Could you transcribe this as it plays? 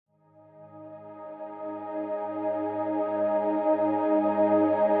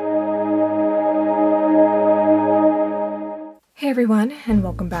everyone, and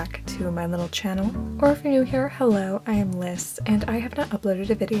welcome back to my little channel. Or if you're new here, hello, I am Liz, and I have not uploaded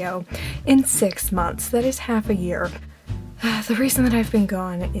a video in 6 months. That is half a year. The reason that I've been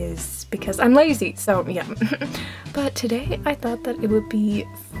gone is because I'm lazy, so yeah. But today I thought that it would be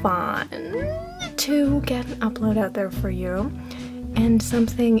fun to get an upload out there for you, and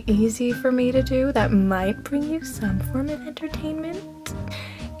something easy for me to do that might bring you some form of entertainment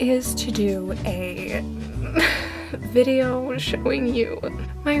is to do a video showing you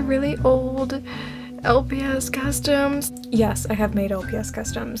my really old LPS customs. Yes, I have made LPS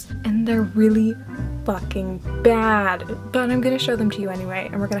customs, and they're really fucking bad, but I'm gonna show them to you anyway,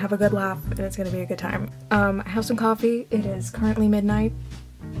 and we're gonna have a good laugh, and it's gonna be a good time. I have some coffee. It is currently midnight,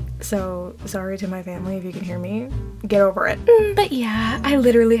 so sorry to my family if you can hear me. Get over it. But yeah, I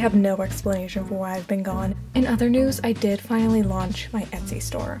literally have no explanation for why I've been gone. In other news, I did finally launch my Etsy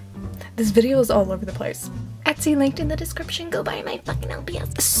store. This video is all over the place. Etsy linked in the description. Go buy my fucking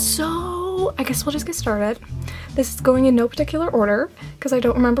LPS. So I guess we'll just get started. This is going in no particular order because I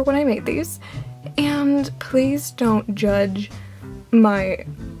don't remember when I made these. And please don't judge my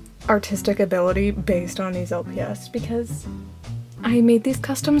artistic ability based on these LPS because I made these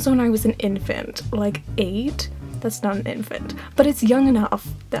customs when I was an infant, like 8. That's not an infant, but it's young enough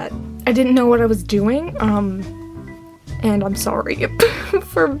that I didn't know what I was doing. And I'm sorry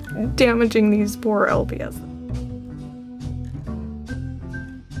for damaging these poor LPS.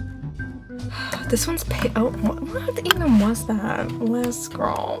 This one's oh, what even was that? Let's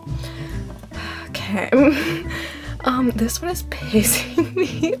scroll. Okay. This one is pissing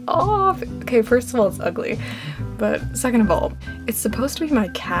me off. Okay, first of all, it's ugly, but second of all, it's supposed to be my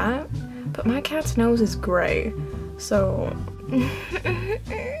cat, but my cat's nose is gray, so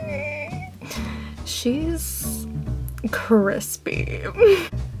she's crispy.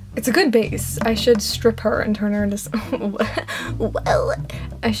 It's a good base. I should strip her and turn her into well,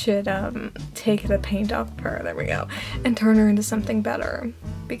 I should take the paint off her, there we go, and turn her into something better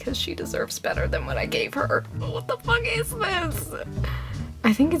because she deserves better than what I gave her. What the fuck is this?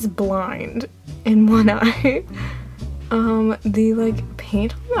 I think it's blind in one eye. The like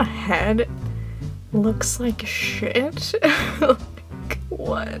paint on the head looks like shit. Like,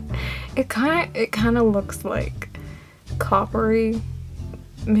 what? It kind of looks like coppery.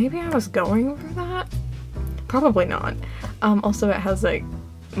 Maybe I was going for that? Probably not. Also it has like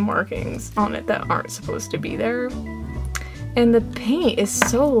markings on it that aren't supposed to be there. And the paint is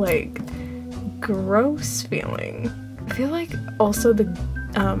so like gross feeling. I feel like also the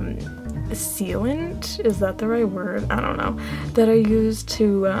sealant, is that the right word? I don't know. That I used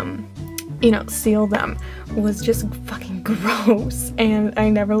to you know, seal them was just fucking gross, and I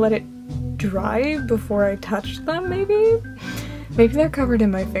never let it dry before I touched them, maybe? Maybe they're covered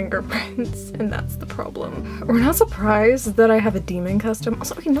in my fingerprints, and that's the problem. We're not surprised that I have a demon custom.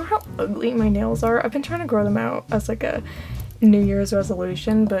 Also, you know how ugly my nails are? I've been trying to grow them out as like a New Year's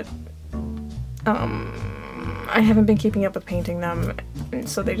resolution, but I haven't been keeping up with painting them,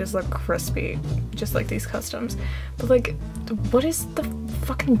 so they just look crispy, just like these customs. But like, what is the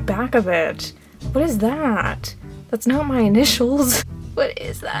fucking back of it? What is that? That's not my initials. What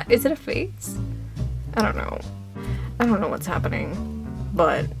is that? Is it a face? I don't know. I don't know what's happening,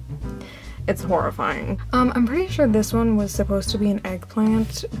 but it's horrifying. I'm pretty sure this one was supposed to be an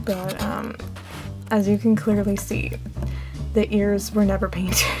eggplant, but as you can clearly see, the ears were never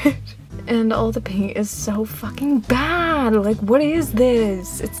painted. And all the paint is so fucking bad. Like, what is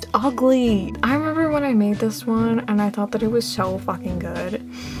this? It's ugly. I remember when I made this one and I thought that it was so fucking good.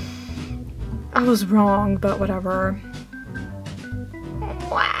 I was wrong, but whatever.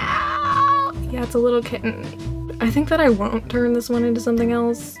 Wow. Yeah, it's a little kitten. I think that I won't turn this one into something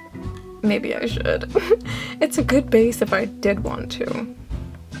else. Maybe I should. It's a good base if I did want to.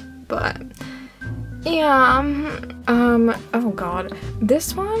 But yeah, oh god.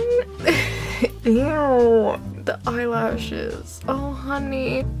 This one, ew, the eyelashes. Oh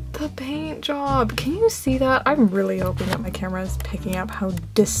honey, the paint job. Can you see that? I'm really hoping that my camera is picking up how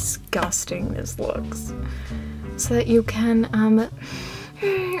disgusting this looks, so that you can,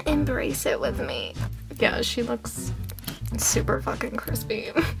 embrace it with me. Yeah, she looks super fucking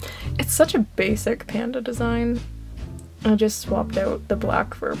crispy. It's such a basic panda design. I just swapped out the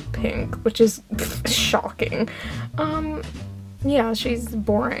black for pink, which is shocking. Yeah, she's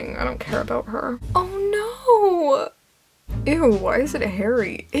boring. I don't care about her. Oh no! Ew, why is it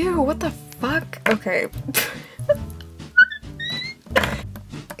hairy? Ew, what the fuck? Okay.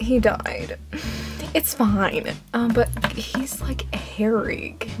 He died. It's fine. But he's like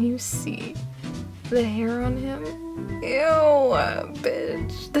hairy. Can you see? the hair on him. Ew,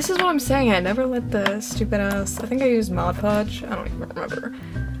 bitch. This is what I'm saying. I never let the stupid ass, I think I used Mod Podge. I don't even remember.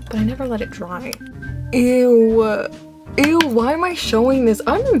 But I never let it dry. Ew. Ew, why am I showing this?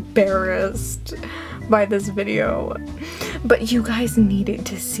 I'm embarrassed by this video. But you guys needed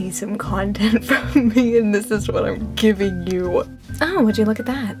to see some content from me, and this is what I'm giving you. Oh, would you look at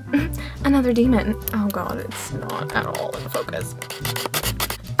that? Another demon. Oh god, it's not at all in focus.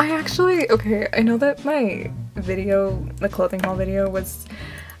 I actually, okay, I know that my video, the clothing haul video, was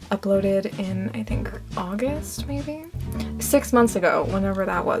uploaded in, I think, August, maybe? 6 months ago, whenever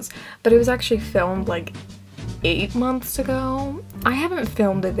that was. But it was actually filmed, like, 8 months ago. I haven't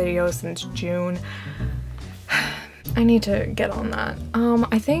filmed a video since June. I need to get on that.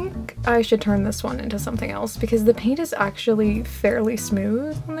 I think I should turn this one into something else because the paint is actually fairly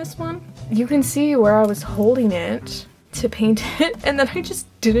smooth on this one. You can see where I was holding it to paint it and then I just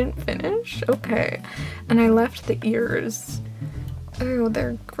didn't finish. Okay. And I left the ears. Oh,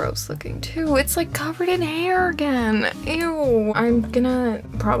 they're gross looking too. It's like covered in hair again. Ew. I'm gonna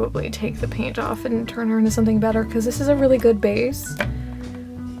probably take the paint off and turn her into something better because this is a really good base.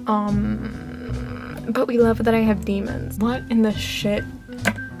 But we love that I have demons. What in the shit?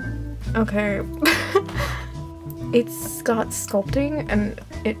 Okay. It's got sculpting and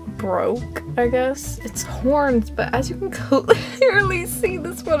it broke, I guess. It's horns, but as you can clearly see,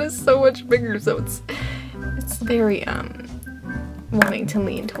 this one is so much bigger, so it's very, wanting to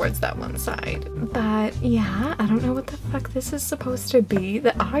lean towards that one side. But yeah, I don't know what the fuck this is supposed to be.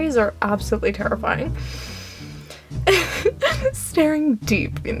 The eyes are absolutely terrifying. Staring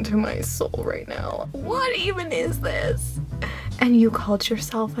deep into my soul right now. What even is this? And you called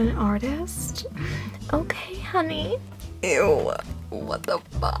yourself an artist? Okay, honey. Ew, what the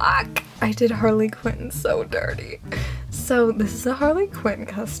fuck? I did Harley Quinn so dirty. So this is a Harley Quinn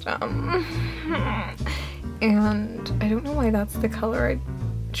custom. And I don't know why that's the color I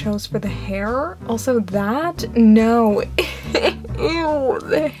chose for the hair. Also that, no. Ew,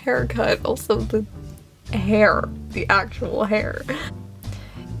 the haircut. Also the hair, the actual hair.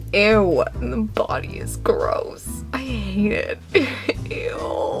 Ew, the body is gross. I hate it.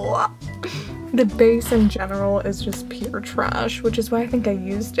 Ew. The base in general is just pure trash, which is why I think I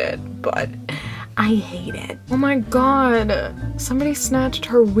used it, but I hate it. Oh my god, somebody snatched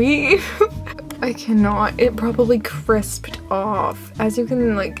her weave. I cannot. It probably crisped off. As you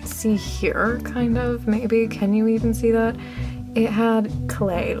can like see here, kind of, maybe. Can you even see that? It had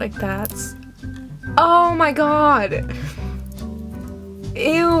clay, like that's... Oh my god!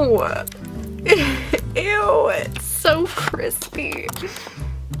 Ew! Ew, it's so crispy.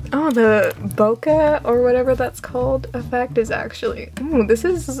 Oh, the bokeh, or whatever that's called, effect is actually... Ooh, this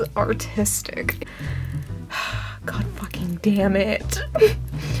is artistic. God fucking damn it.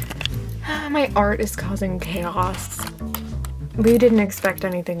 My art is causing chaos. We didn't expect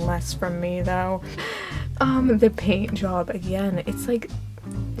anything less from me, though. The paint job, again, it's like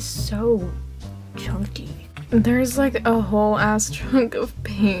so chunky. There's like a whole ass chunk of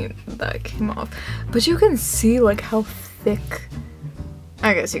paint that came off, but you can see like how thick.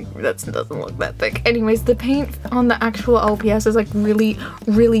 I guess that doesn't look that thick. Anyways, the paint on the actual LPS is like really,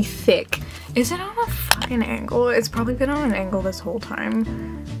 really thick. Is it on a fucking angle? It's probably been on an angle this whole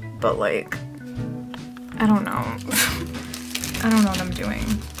time, but like, I don't know. I don't know what I'm doing.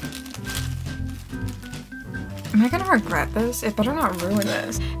 Am I gonna regret this? It better not ruin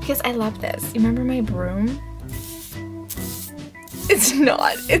this. Because I love this. You remember my broom? It's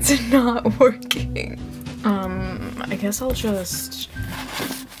not working. I guess I'll just,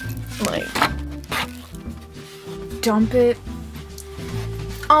 like, dump it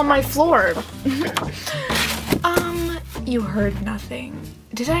on my floor. You heard nothing.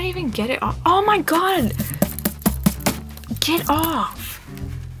 Did I even get it off? Oh my god! Get off!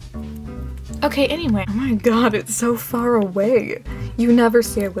 Okay, anyway. Oh my god, it's so far away. You never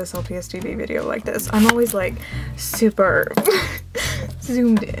see a Liss LPS TV video like this. I'm always like super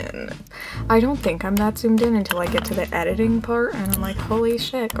zoomed in. I don't think I'm that zoomed in until I get to the editing part and I'm like, holy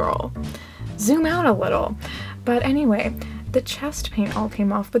shit, girl. Zoom out a little. But anyway, the chest paint all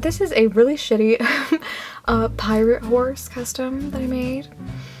came off, but this is a really shitty pirate horse custom that I made.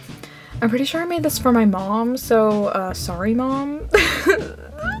 I'm pretty sure I made this for my mom, so sorry mom.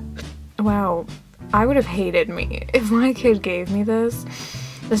 Wow, I would have hated me if my kid gave me this.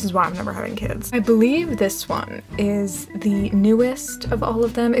 This is why I'm never having kids. I believe this one is the newest of all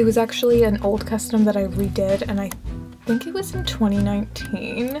of them. It was actually an old custom that I redid and I think it was in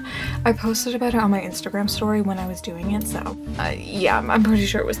 2019. I posted about it on my Instagram story when I was doing it, so yeah, I'm pretty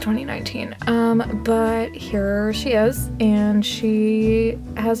sure it was 2019. But here she is, and she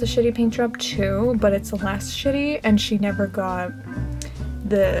has a shitty paint job too, but it's less shitty, and she never got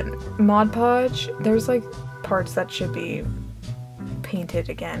the Mod Podge. There's like parts that should be painted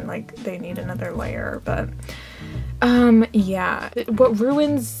again, like they need another layer, but yeah, what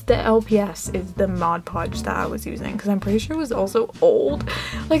ruins the LPS is the Mod Podge that I was using, because I'm pretty sure it was also old.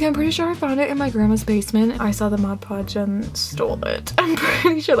 Like, I'm pretty sure I found it in my grandma's basement. I saw the Mod Podge and stole it. I'm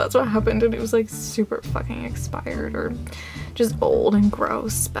pretty sure that's what happened, and it was like super fucking expired or just old and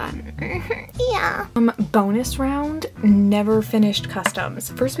gross, but yeah. Bonus round, never finished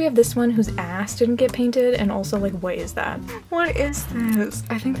customs. First we have this one whose ass didn't get painted, and also like, what is that? What is this?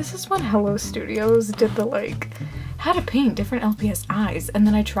 I think this is when Hello Studios did the like how to paint different LPS eyes, and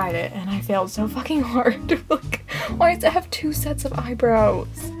then I tried it and I failed so fucking hard. Like, why does it have two sets of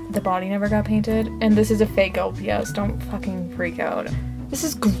eyebrows? The body never got painted, and this is a fake LPS, don't fucking freak out. This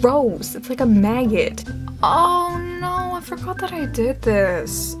is gross, it's like a maggot. Oh no, I forgot that I did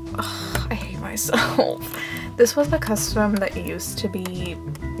this. Ugh, I hate myself. This was a custom that used to be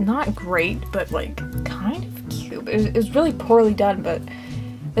not great, but like kind of cute. It was really poorly done, but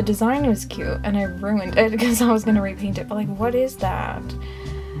the design was cute, and I ruined it because I was gonna repaint it, but like, what is that?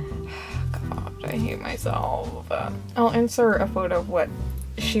 God, I hate myself. I'll insert a photo of what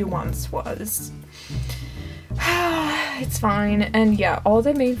she once was. It's fine. And yeah, all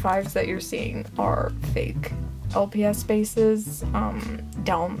the main fives that you're seeing are fake LPS bases.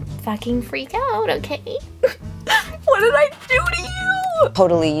 Don't fucking freak out, okay? What did I do to you?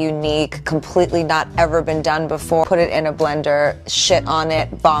 Totally unique, completely not ever been done before. Put it in a blender, shit on it,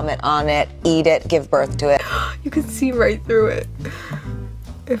 vomit on it, eat it, give birth to it. You can see right through it.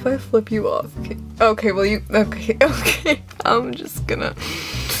 If I flip you off, okay, well okay, I'm just gonna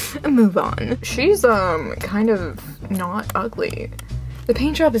move on. She's kind of not ugly. The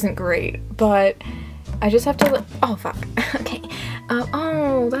paint job isn't great, but I just have to oh fuck. Okay.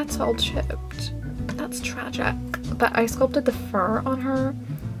 Oh, that's all chipped. That's tragic. But I sculpted the fur on her,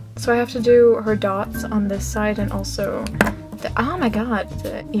 so I have to do her dots on this side, and also the, oh my god,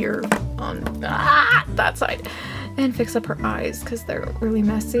 the ear on that side, and fix up her eyes because they're really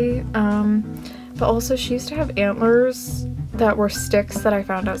messy. But also she used to have antlers that were sticks that I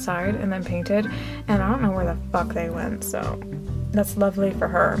found outside and then painted, and I don't know where the fuck they went, so that's lovely for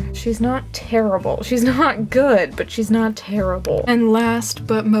her. She's not terrible. She's not good, but she's not terrible. And last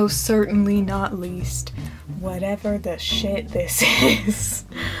but most certainly not least, whatever the shit this is.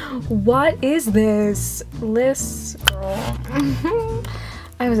 What is this? Liz, girl.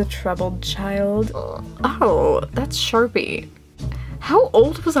 I was a troubled child. Oh, that's Sharpie. How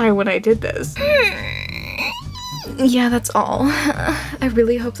old was I when I did this? Yeah, that's all. I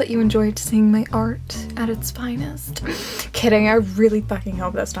really hope that you enjoyed seeing my art at its finest. Kidding, I really fucking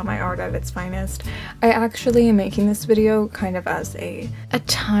hope that's not my art at its finest. I actually am making this video kind of as a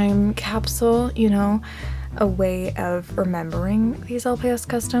time capsule, you know, a way of remembering these LPS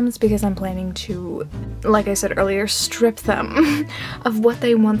customs, because I'm planning to, like I said earlier, strip them of what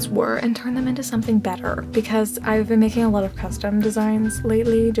they once were and turn them into something better, because I've been making a lot of custom designs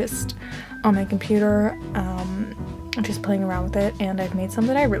lately just on my computer. I'm just playing around with it, and I've made some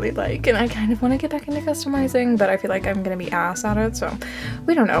that I really like, and I kind of want to get back into customizing, but I feel like I'm gonna be ass at it, so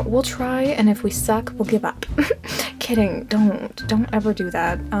we don't know. We'll try, and if we suck, we'll give up. Kidding, don't ever do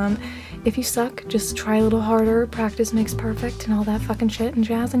that. If you suck, just try a little harder. Practice makes perfect and all that fucking shit and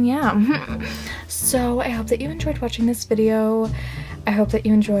jazz, and yeah. So I hope that you enjoyed watching this video. I hope that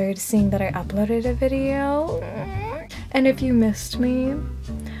you enjoyed seeing that I uploaded a video. And if you missed me,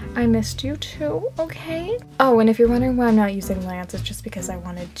 I missed you too, okay? Oh, and if you're wondering why I'm not using Lance, it's just because I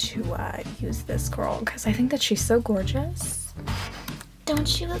wanted to use this girl, because I think that she's so gorgeous.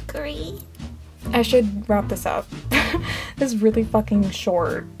 Don't you agree? I should wrap this up. This is really fucking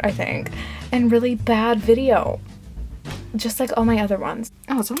short, I think, and really bad video. Just like all my other ones.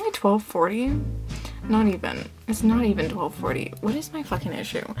 Oh, it's only 12:40? Not even. It's not even 12:40. What is my fucking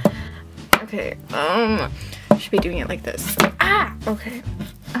issue? Okay, I should be doing it like this. Ah! Okay.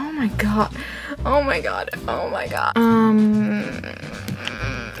 Oh my god. Oh my god. Oh my god.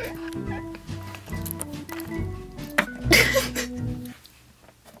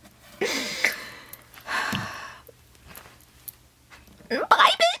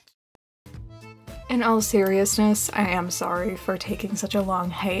 Bye, bitch! In all seriousness, I am sorry for taking such a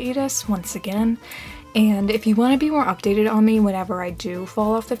long hiatus once again. And if you want to be more updated on me whenever I do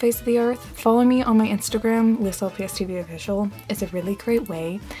fall off the face of the earth, follow me on my Instagram, ListLPSTV Official. It's a really great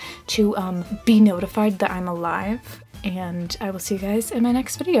way to be notified that I'm alive. and I will see you guys in my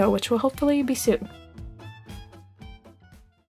next video, which will hopefully be soon.